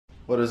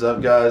What is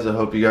up, guys? I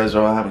hope you guys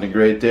are all having a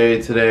great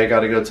day. Today I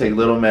gotta go take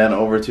little man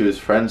over to his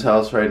friend's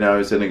house right now.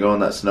 He's gonna go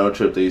on that snow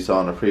trip that you saw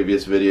in a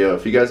previous video.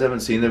 If you guys haven't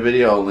seen the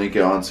video, I'll link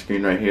it on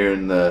screen right here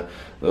in the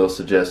little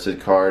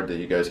suggested card that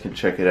you guys can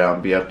check it out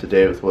and be up to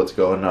date with what's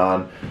going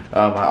on.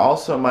 I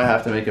also might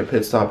have to make a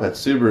pit stop at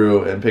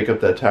Subaru and pick up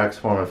that tax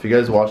form. If you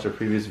guys watched the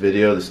previous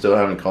video, they still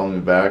haven't called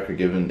me back or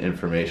given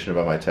information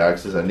about my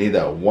taxes. I need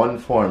that one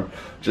form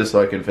just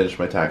so I can finish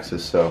my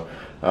taxes. So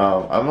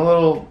I'm a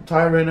little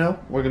tired right now.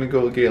 We're gonna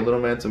go get little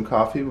man some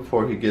coffee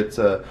before he gets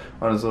on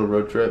his little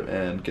road trip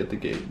and get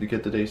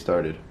the day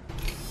started.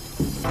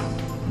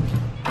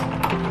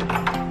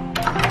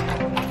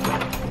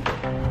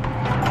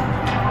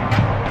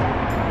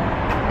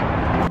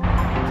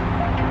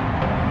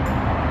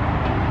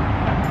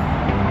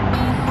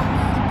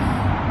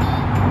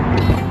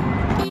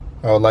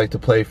 I would like to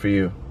play for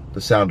you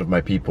the sound of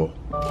my people.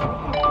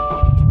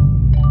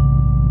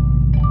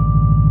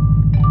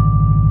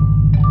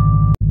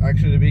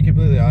 Actually, to be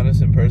completely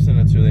honest, in person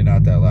it's really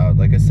not that loud.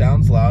 Like, it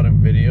sounds loud in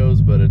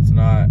videos, but it's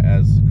not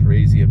as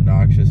crazy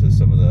obnoxious as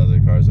some of the other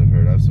cars I've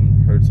heard. I've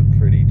heard some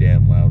pretty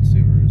damn loud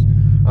Subarus.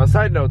 On a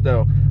side note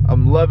though,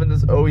 I'm loving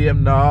this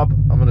OEM knob.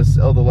 I'm gonna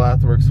sell the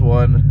Lathworks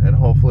one and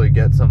hopefully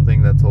get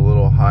something that's a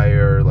little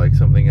higher, like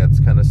something that's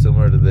kind of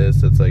similar to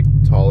this, that's like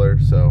taller,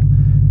 so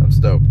I'm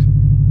stoked.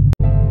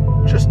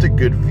 Just a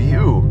good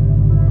view.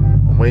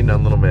 I'm waiting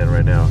on little man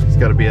right now. He's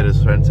got to be at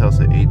his friend's house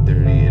at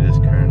 8:30. It is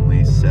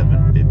currently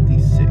 7:56.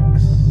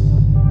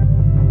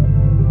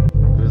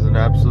 It is an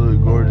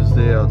absolute gorgeous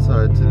day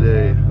outside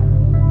today.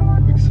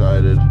 I'm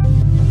excited.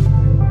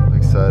 I'm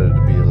excited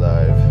to be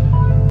alive.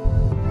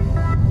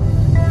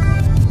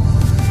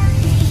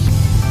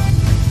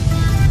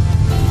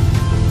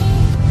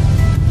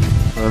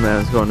 Little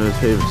man's going to his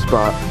favorite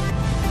spot.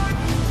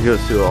 He goes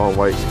to an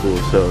all-white school,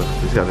 so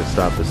he's got to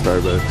stop at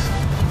Starbucks.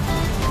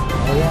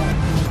 Oh yeah.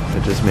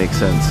 It just makes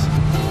sense.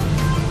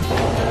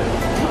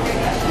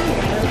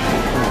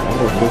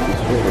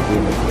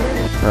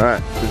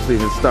 Alright, just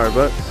leaving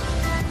Starbucks.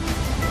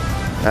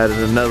 Added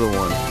another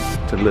one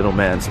to little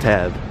man's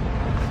tab.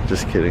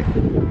 Just kidding.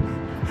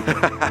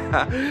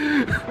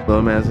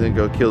 Little man's gonna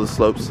go kill the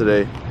slopes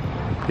today.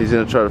 He's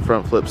gonna try to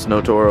front flip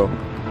Snow Toro.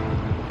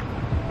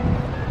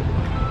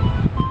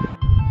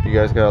 You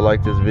guys gotta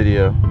like this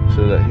video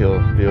so that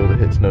he'll be able to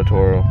hit Snow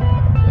Toro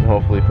and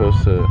hopefully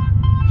post a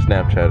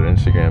Snapchat or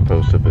Instagram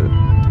post of it.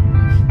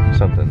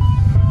 Something.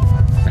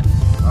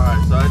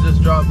 Alright, so I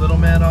just dropped little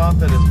man off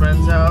at his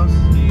friend's house.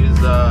 He's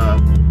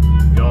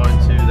going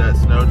to that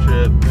snow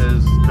trip.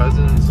 His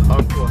cousin's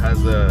uncle has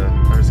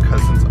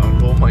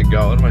oh my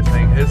god, what am I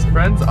saying? His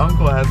friend's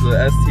uncle has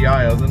a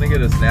STI. I was gonna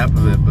get a snap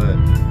of it, but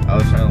I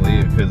was trying to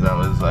leave because I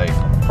was like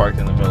parked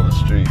in the middle of the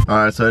street.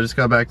 Alright, so I just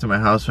got back to my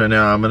house right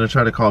now. I'm gonna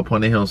try to call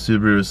Puente Hill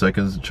Subaru so I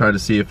can try to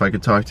see if I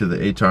could talk to the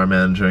HR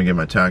manager and get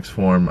my tax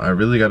form. I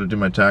really got to do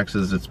my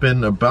taxes. It's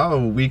been about a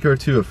week or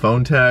two of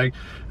phone tag.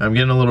 I'm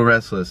getting a little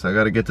restless. I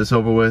got to get this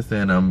over with,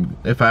 and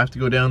if I have to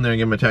go down there and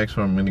get my tax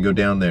form, I'm gonna go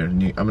down there.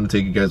 And I'm gonna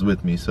take you guys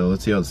with me, so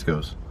let's see how this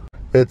goes.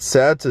 It's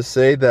sad to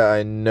say that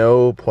I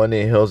know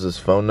Puente Hills'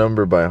 phone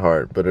number by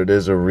heart, but it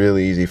is a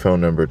really easy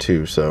phone number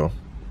too, so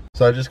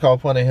I just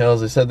called Puente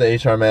Hills. They said the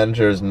HR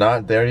manager is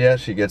not there yet.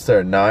 She gets there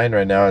at 9.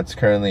 Right now it's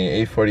currently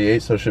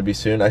 8:48, so it should be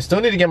soon. I still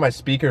need to get my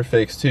speaker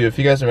fixed too. If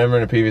you guys remember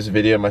in a previous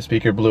video, my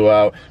speaker blew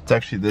out. It's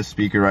actually this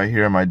speaker right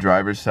here on my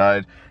driver's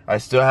side. I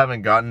still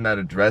haven't gotten that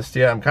addressed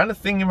yet. I'm kind of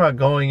thinking about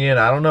going in.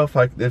 I don't know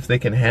if they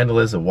can handle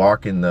it as a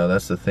walk-in though.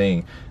 That's the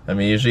thing. I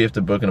mean, usually you have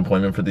to book an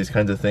appointment for these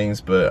kinds of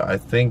things, but I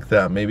think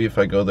that maybe if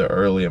I go there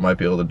early, I might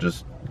be able to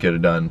just get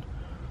it done.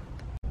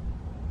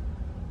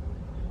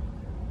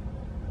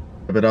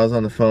 But I was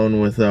on the phone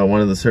with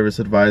one of the service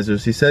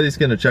advisors. He said he's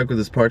going to check with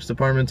his parts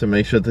department to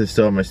make sure that they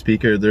still have my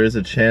speaker. There is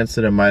a chance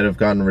that it might have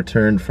gotten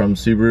returned from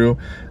Subaru.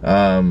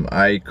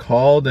 I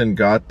called and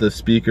got the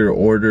speaker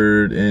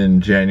ordered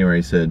in January.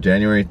 It said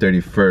January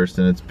 31st,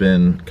 and it's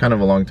been kind of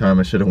a long time.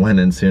 I should have went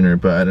in sooner,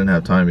 but I didn't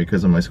have time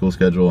because of my school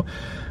schedule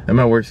and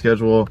my work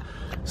schedule.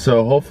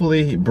 So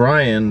hopefully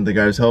Brian, the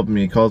guy who's helping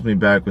me, calls me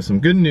back with some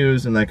good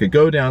news and I could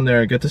go down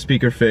there, get the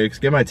speaker fixed,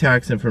 get my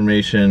tax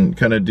information,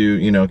 kind of do,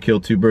 you know,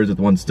 kill two birds with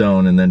one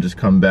stone, and then just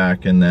come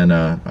back, and then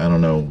I don't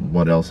know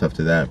what else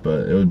after that,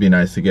 but it would be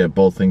nice to get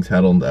both things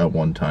handled at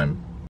one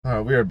time.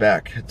 Alright, we are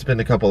back. It's been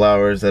a couple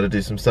hours. I had to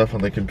do some stuff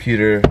on the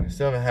computer. I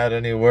still haven't had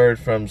any word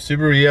from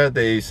Subaru yet.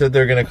 They said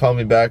they're gonna call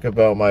me back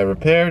about my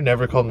repair,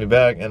 never called me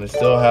back, and I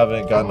still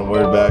haven't gotten a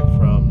word back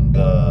from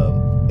the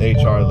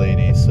HR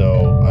lady,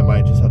 so I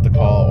might just have to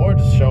call or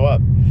just show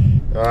up.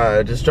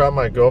 I just dropped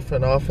my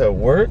girlfriend off at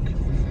work.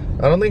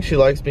 I don't think she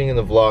likes being in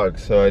the vlog,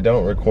 so I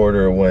don't record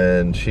her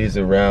when she's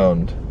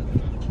around.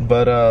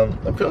 But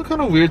I'm feeling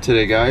kind of weird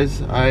today,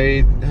 guys.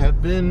 I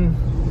have been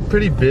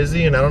pretty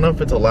busy, and I don't know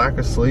if it's a lack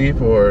of sleep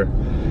or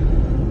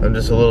I'm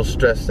just a little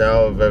stressed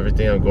out of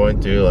everything I'm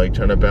going through, like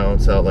trying to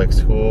balance out like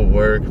school,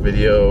 work,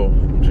 video,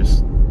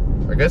 just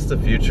I guess the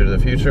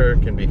future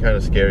can be kind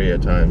of scary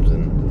at times,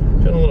 and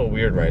I'm feeling a little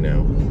weird right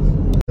now.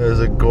 It was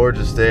a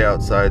gorgeous day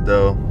outside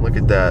though. Look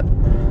at that.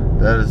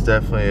 That is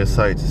definitely a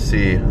sight to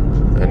see.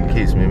 and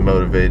keeps me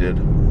motivated.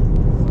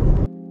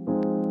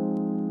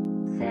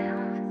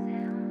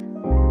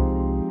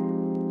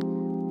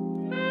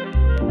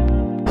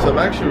 So I'm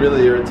actually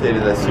really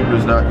irritated that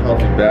Subaru's not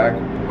calling me back.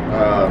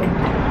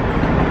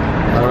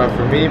 I don't know,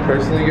 for me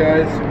personally,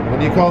 guys,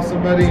 when you call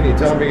somebody and you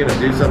tell them you're gonna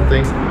do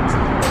something,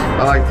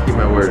 I like to keep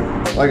my word.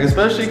 Like,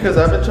 especially because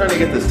I've been trying to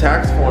get this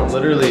tax form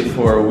literally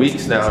for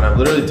weeks now, and I've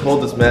literally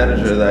told this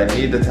manager that I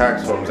need the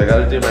tax forms. I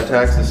gotta do my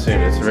taxes soon.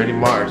 It's already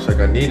March. Like,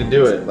 I need to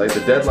do it. Like,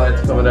 the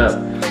deadline's coming up.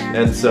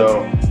 And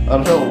so, I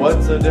don't know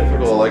what's so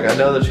difficult. Like, I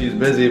know that she's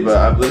busy, but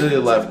I've literally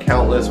left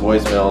countless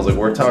voicemails. Like,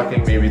 we're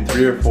talking maybe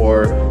three or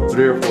four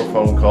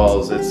phone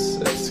calls.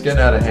 It's getting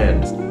out of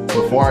hand.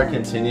 Before I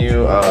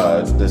continue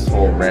this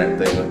whole rant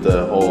thing with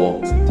the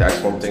whole tax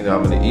form thing,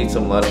 I'm gonna eat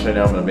some lunch right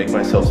now. I'm gonna make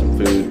myself some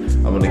food.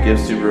 I'm gonna give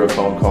Subaru a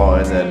phone call,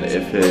 and then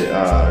if it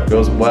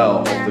goes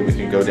well, hopefully we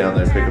can go down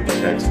there and pick up the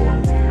tax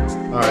form.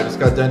 Alright, just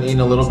got done eating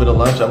a little bit of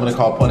lunch. I'm gonna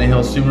call Puente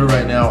Hills Subaru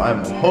right now.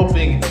 I'm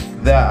hoping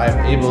that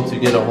I'm able to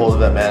get a hold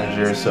of that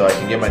manager so I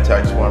can get my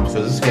tax forms,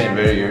 because this is getting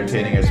very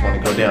irritating. I just want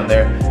to go down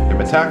there, get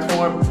my tax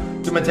form,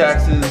 do my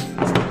taxes,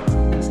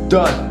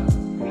 done.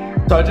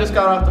 So I just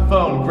got off the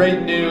phone.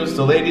 Great news.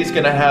 The lady's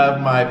gonna have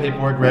my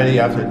paperwork ready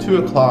after 2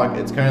 o'clock.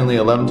 It's currently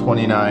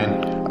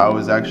 11:29. I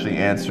was actually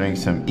answering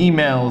some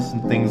emails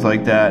and things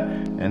like that,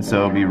 and so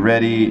it'll be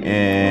ready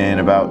in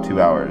about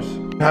 2 hours.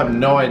 I have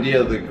no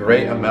idea the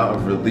great amount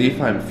of relief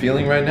I'm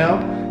feeling right now.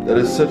 That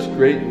is such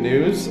great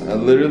news. I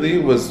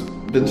literally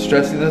been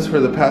stressing this for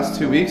the past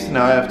 2 weeks.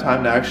 Now I have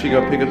time to actually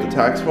go pick up the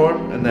tax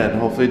form and then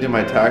hopefully do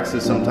my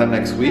taxes sometime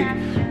next week,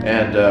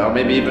 and I'll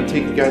maybe even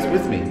take you guys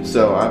with me.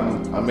 So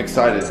I'm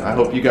excited. I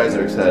hope you guys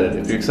are excited.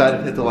 If you're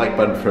excited, hit the like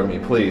button for me,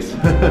 please.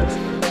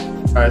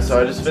 Alright,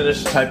 so I just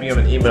finished typing up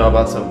an email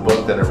about some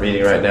book that I'm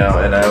reading right now,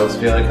 and I was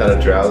feeling kind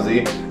of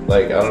drowsy.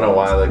 Like, I don't know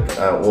why, like,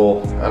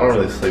 well, I don't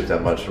really sleep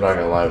that much, I'm not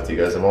gonna lie with you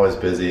guys. I'm always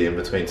busy in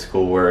between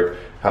schoolwork,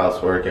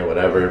 housework, and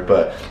whatever.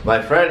 But my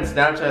friend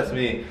Snapchats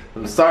me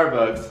from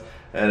Starbucks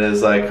and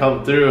is like,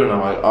 come through, and I'm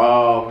like,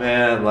 oh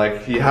man,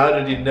 like, how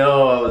did he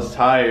know I was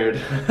tired?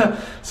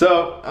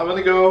 So I'm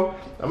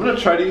gonna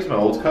try to use my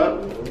old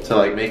cup to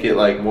like make it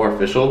like more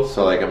official,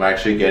 so like I'm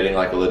actually getting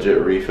like a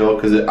legit refill.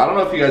 Because I don't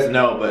know if you guys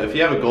know, but if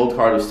you have a gold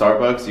card with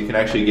Starbucks, you can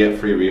actually get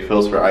free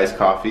refills for iced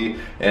coffee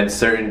and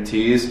certain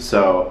teas.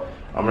 So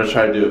I'm gonna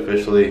try to do it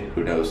officially.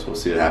 Who knows? We'll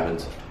see what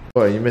happens.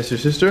 What, you miss your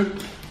sister?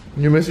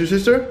 You miss your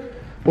sister?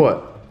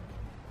 What?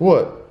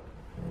 What?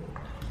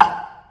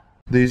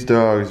 These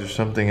dogs are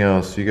something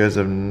else. You guys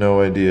have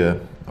no idea.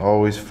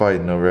 Always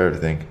fighting over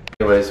everything.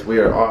 Anyways, we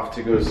are off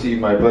to go see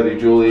my buddy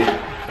Julie.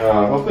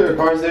 Hopefully her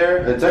car's there.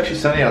 It's actually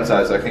sunny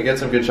outside, so I can get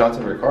some good shots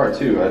of her car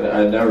too.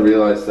 I never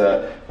realized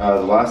that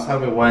the last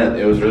time we went,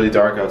 it was really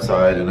dark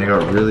outside and I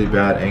got really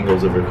bad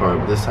angles of her car,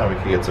 but this time we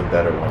can get some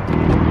better ones.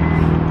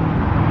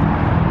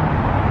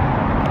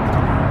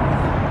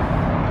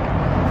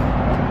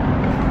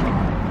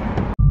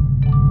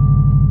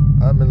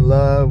 I'm in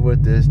love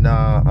with this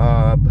knob.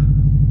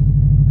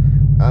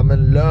 I'm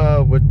in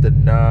love with the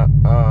knob.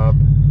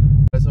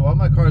 So while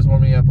my car is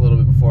warming up a little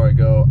bit before I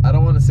go, I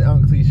don't want to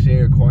sound cliche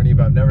or corny,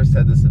 but I've never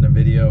said this in a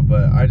video,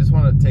 but I just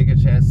want to take a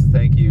chance to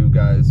thank you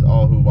guys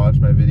all who watch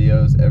my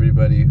videos,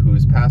 everybody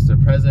who's past or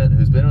present,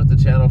 who's been with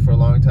the channel for a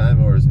long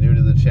time or is new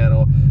to the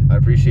channel. I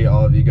appreciate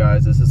all of you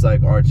guys. This is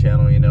like our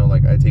channel, you know,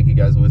 like I take you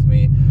guys with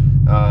me.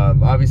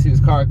 Obviously this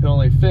car can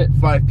only fit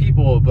 5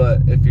 people,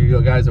 but if you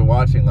guys are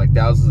watching, like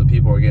thousands of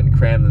people are getting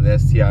crammed in the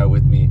STI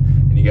with me,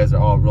 and you guys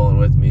are all rolling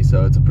with me,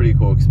 so it's a pretty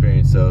cool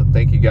experience. So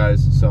thank you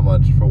guys so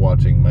much for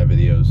watching my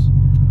videos.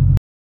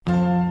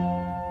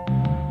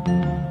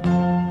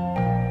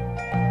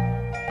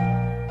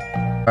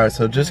 Alright,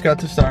 so just got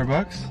to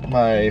Starbucks.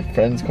 My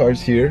friend's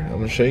car's here. I'm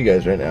gonna show you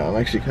guys right now. I'm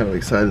actually kind of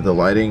excited. The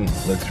lighting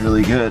looks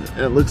really good, and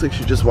it looks like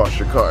she just washed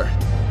her car.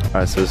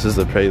 Alright, so this is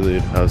the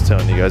Prelude I was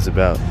telling you guys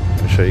about.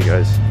 Let me show you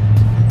guys.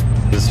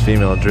 This is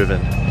female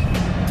driven.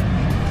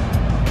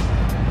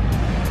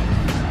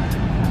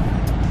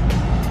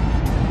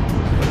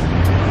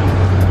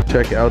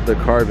 Check out the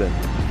carbon.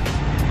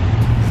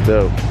 It's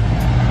dope.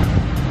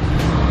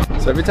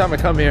 So every time I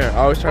come here, I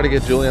always try to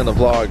get Julie on the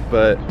vlog,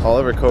 but all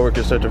of her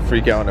coworkers start to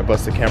freak out and I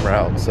bust the camera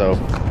out, so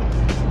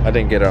I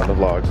didn't get her on the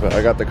vlog, but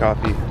I got the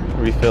coffee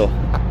refill.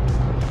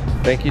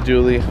 Thank you,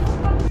 Julie.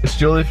 It's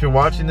Julie, if you're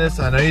watching this,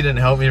 I know you didn't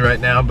help me right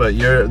now, but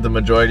you're the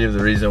majority of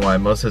the reason why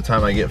most of the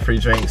time I get free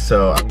drinks,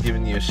 so I'm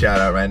giving you a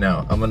shout out right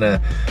now. I'm gonna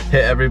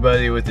hit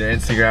everybody with their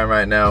Instagram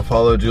right now.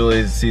 Follow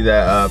Julie to see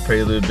that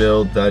Prelude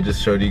build that I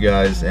just showed you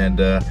guys, and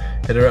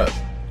hit her up.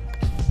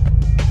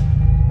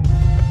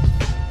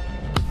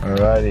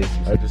 Alrighty,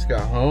 I just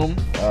got home.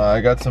 I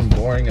got some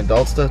boring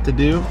adult stuff to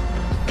do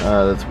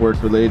that's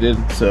work related,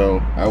 so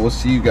I will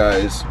see you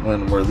guys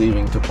when we're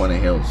leaving to Puente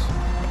Hills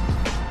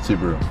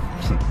Subaru.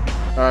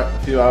 Alright, a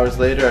few hours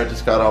later, I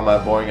just got all my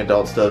boring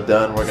adult stuff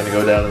done. We're gonna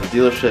go down to the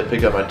dealership,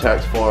 pick up my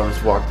tax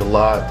forms, walk the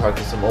lot, talk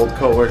to some old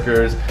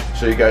coworkers,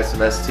 show you guys some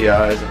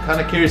STIs. I'm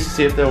kind of curious to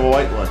see if they're a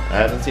white one. I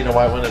haven't seen a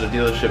white one at a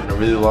dealership in a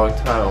really long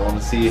time. I want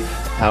to see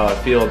how I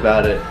feel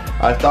about it.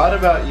 I thought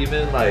about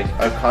even like,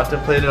 I've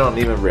contemplated on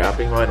even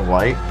wrapping mine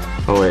white.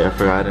 Oh wait, I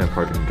forgot I didn't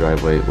park in the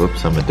driveway.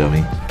 Whoops, I'm a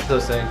dummy. So I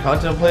was saying,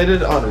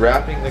 contemplated on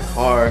wrapping the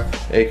car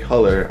a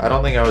color. I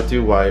don't think I would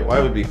do white.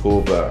 White would be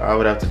cool, but I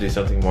would have to do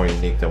something more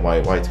unique than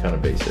white. White's kind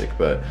of basic,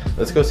 but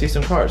let's go see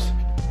some cars.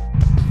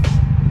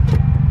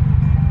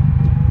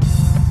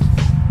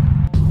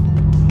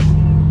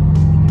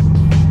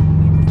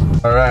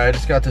 Alright, I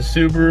just got the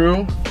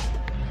Subaru.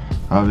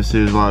 Obviously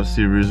there's a lot of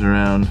Subarus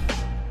around.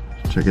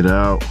 Check it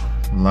out.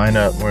 Line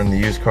up, we're in the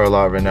used car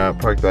lot right now,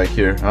 parked back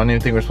here. I don't even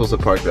think we're supposed to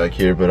park back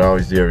here, but I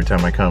always do every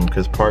time I come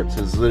because parts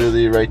is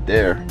literally right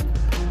there.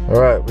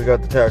 Alright, we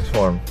got the tax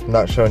form. I'm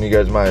not showing you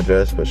guys my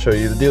address, but show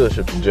you the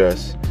dealership's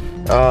address.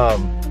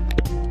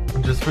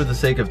 Just for the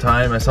sake of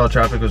time, I saw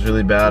traffic was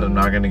really bad. I'm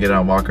not gonna get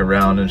out and walk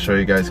around and show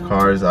you guys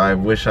cars. I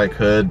wish I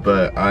could,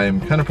 but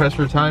I'm kind of pressed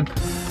for time.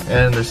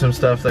 And there's some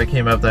stuff that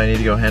came up that I need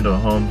to go handle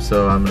at home,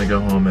 so I'm gonna go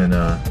home and,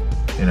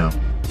 you know,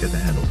 get that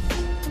handled.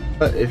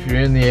 But if you're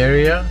in the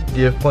area,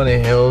 give Plenty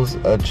of Hills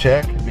a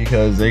check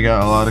because they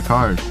got a lot of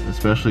cars,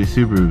 especially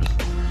Subarus.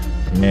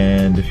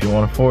 And if you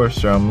want a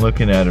Forester, I'm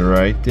looking at it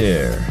right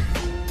there.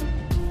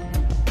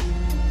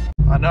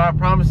 I know I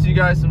promised you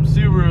guys some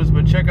Subarus,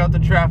 but check out the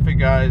traffic,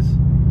 guys.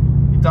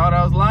 You thought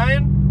I was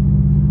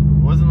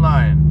lying? Wasn't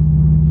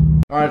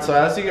lying. Alright, so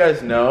as you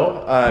guys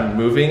know, I'm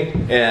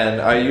moving and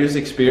I use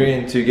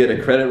Experian to get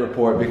a credit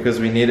report because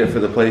we need it for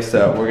the place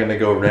that we're gonna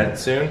go rent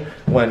soon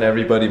when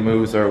everybody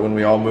moves or when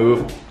we all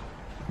move.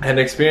 And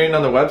Experian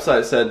on the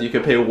website said you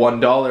could pay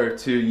 $1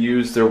 to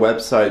use their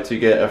website to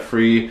get a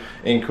free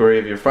inquiry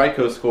of your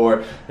FICO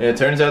score. And it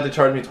turns out they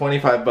charged me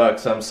 25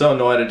 bucks. I'm so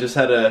annoyed. I just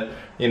had to,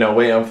 you know,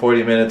 wait on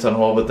 40 minutes on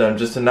hold with them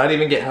just to not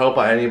even get help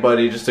by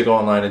anybody, just to go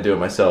online and do it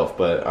myself.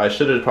 But I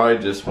should have probably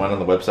just went on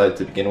the website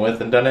to begin with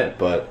and done it,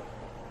 but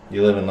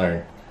you live and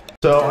learn.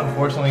 So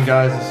unfortunately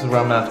guys, this is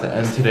where I'm gonna have to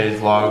end today's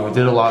vlog. We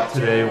did a lot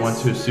today, went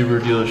to a Subaru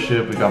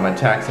dealership, we got my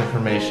tax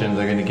information,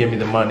 they're gonna give me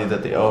the money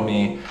that they owe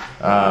me.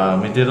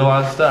 We did a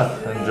lot of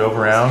stuff and drove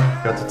around,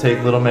 got to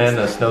take little man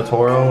to Snow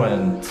Toro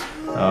and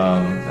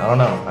I don't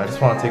know, I just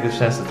want to take this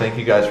chance to thank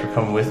you guys for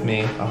coming with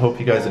me. I hope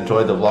you guys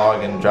enjoyed the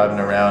vlog and driving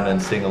around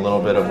and seeing a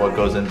little bit of what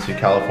goes into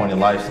California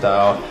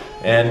lifestyle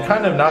and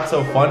kind of not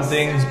so fun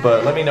things,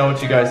 but let me know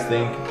what you guys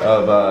think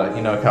of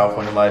you know,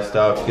 California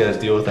lifestyle, if you guys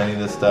deal with any of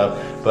this stuff.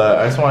 But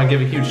I just want to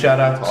give a huge shout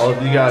out to all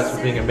of you guys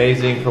for being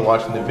amazing, for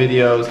watching the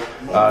videos.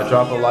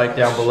 Drop a like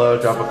down below,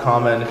 drop a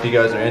comment if you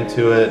guys are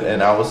into it,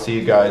 and I will see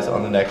you guys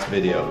on the next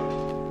video.